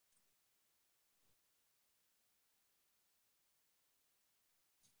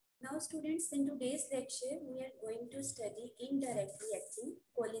Now students, in today's lecture, we are going to study indirectly acting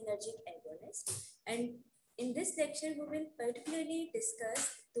cholinergic agonist. And in this lecture, we will particularly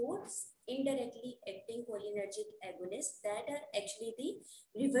discuss those indirectly acting cholinergic agonists that are actually the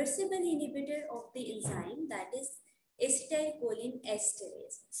reversible inhibitor of the enzyme, that is acetylcholine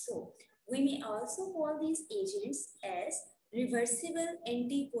esterase. So we may also call these agents as reversible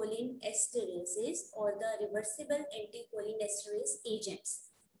anticholine esterases or the reversible anticholine esterase agents.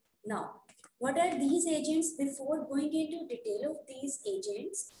 Now, what are these agents? Before going into detail of these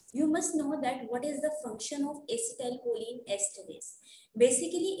agents, you must know that what is the function of acetylcholine esterase.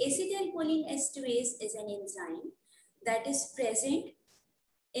 Basically, acetylcholine esterase is an enzyme that is present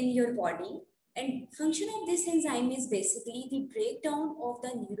in your body, and function of this enzyme is basically the breakdown of the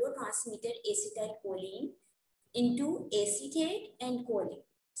neurotransmitter acetylcholine into acetate and choline.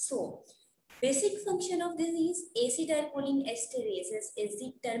 So, basic function of this is acetylcholine esterases is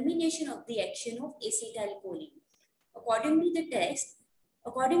the termination of the action of acetylcholine. According to the text,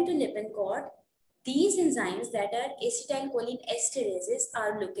 according to Lippincott, these enzymes that are acetylcholine esterases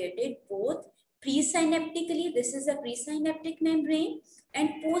are located both presynaptically, this is a presynaptic membrane,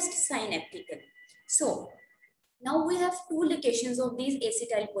 and postsynaptically. So, now we have two locations of these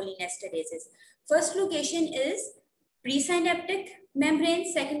acetylcholine esterases. First location is presynaptic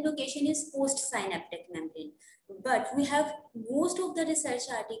membrane, second location is postsynaptic membrane. But we have most of the research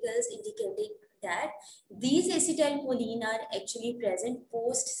articles indicating that these acetylcholine are actually present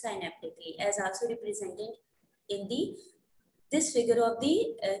postsynaptically, as also represented in this figure of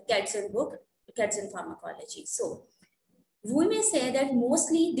the Katzen book, Katzen Pharmacology. So, we may say that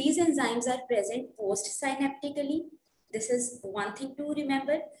mostly these enzymes are present postsynaptically. This is one thing to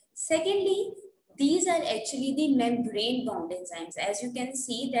remember. Secondly, these are actually the membrane bound enzymes. As you can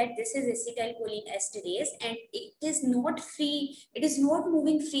see that this is acetylcholine esterase and it is not free, it is not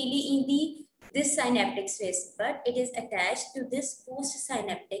moving freely in this synaptic space, but it is attached to this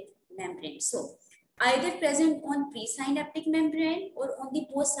postsynaptic membrane. So, either present on presynaptic membrane or on the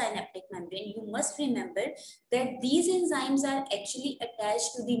postsynaptic membrane. You must remember that these enzymes are actually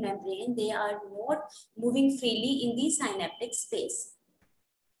attached to the membrane. They are not moving freely in the synaptic space.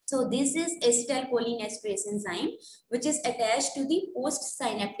 So this is acetylcholine esterase enzyme, which is attached to the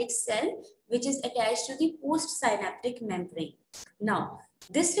postsynaptic cell, which is attached to the postsynaptic membrane. Now,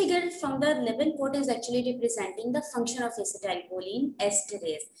 this figure from the Lippincott is actually representing the function of acetylcholine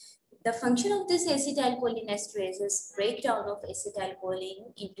esterase. The function of this acetylcholine esterase is breakdown of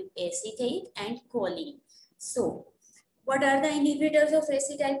acetylcholine into acetate and choline. So, what are the inhibitors of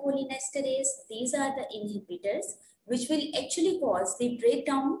acetylcholine esterase? These are the inhibitors which will actually cause the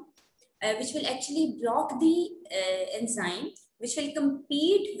breakdown, which will actually block the enzyme, which will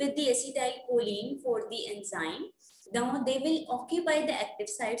compete with the acetylcholine for the enzyme. Now, they will occupy the active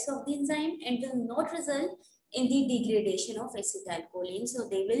sites of the enzyme and will not result in the degradation of acetylcholine. So,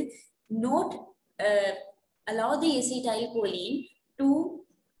 they will not allow the acetylcholine to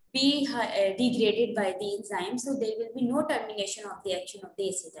be degraded by the enzyme. So there will be no termination of the action of the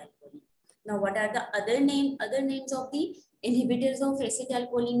acetylcholine. Now, what are the other names of the inhibitors of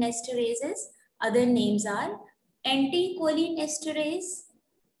acetylcholine esterases? Other names are anticholine esterases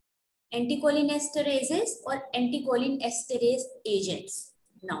or anticholine esterase agents.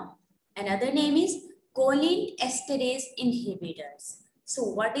 Now, another name is choline esterase inhibitors. So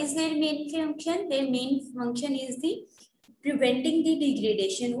what is their main function? Their main function is the preventing the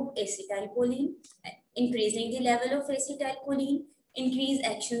degradation of acetylcholine, increasing the level of acetylcholine, increase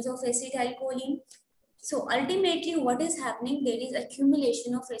actions of acetylcholine. So ultimately what is happening? There is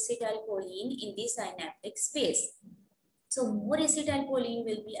accumulation of acetylcholine in the synaptic space. So more acetylcholine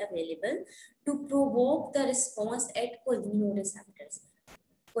will be available to provoke the response at cholinereceptors.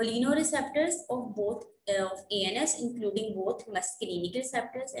 Cholinereceptors of both of ANS, including both muscarinic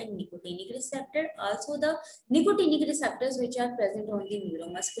receptors and nicotinic receptor, also the nicotinic receptors which are present on the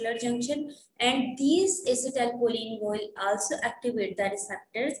neuromuscular junction, and these acetylcholine will also activate the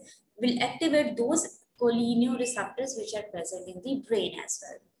receptors, will activate those cholinereceptors which are present in the brain as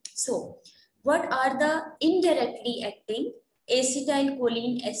well. So, what are the indirectly acting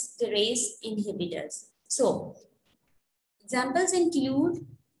acetylcholine esterase inhibitors? So, examples include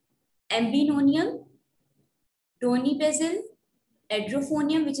ambinonium, donepezil,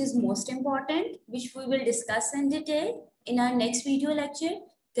 edrophonium, which is most important, which we will discuss in detail in our next video lecture,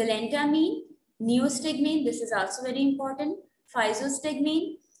 galantamine, neostigmine, this is also very important,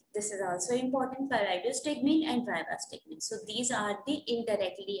 physostigmine, this is also important, pyridostigmine and ribostigmine. So these are the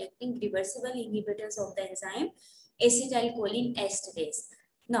indirectly acting reversible inhibitors of the enzyme acetylcholine esterase.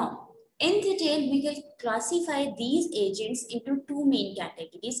 Now, In detail, we will classify these agents into two main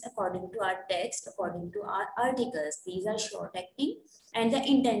categories according to our text, according to our articles. These are short-acting and the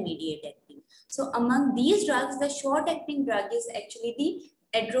intermediate acting. So among these drugs, the short-acting drug is actually the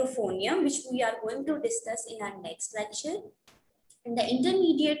edrophonium, which we are going to discuss in our next lecture. And the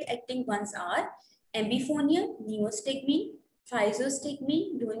intermediate acting ones are ambifonium, neostigmine,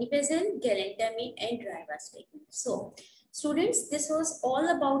 physostigmine, donepezil, galantamine, and ribostigmine. So, students, this was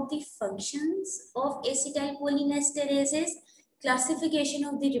all about the functions of acetylcholinesterases, classification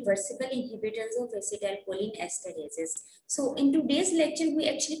of the reversible inhibitors of acetylcholinesterases. So, in today's lecture, we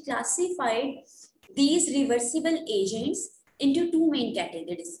actually classified these reversible agents into two main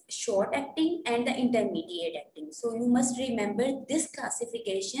categories, short acting and the intermediate acting. So you must remember this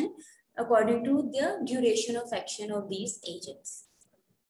classification according to the duration of action of these agents.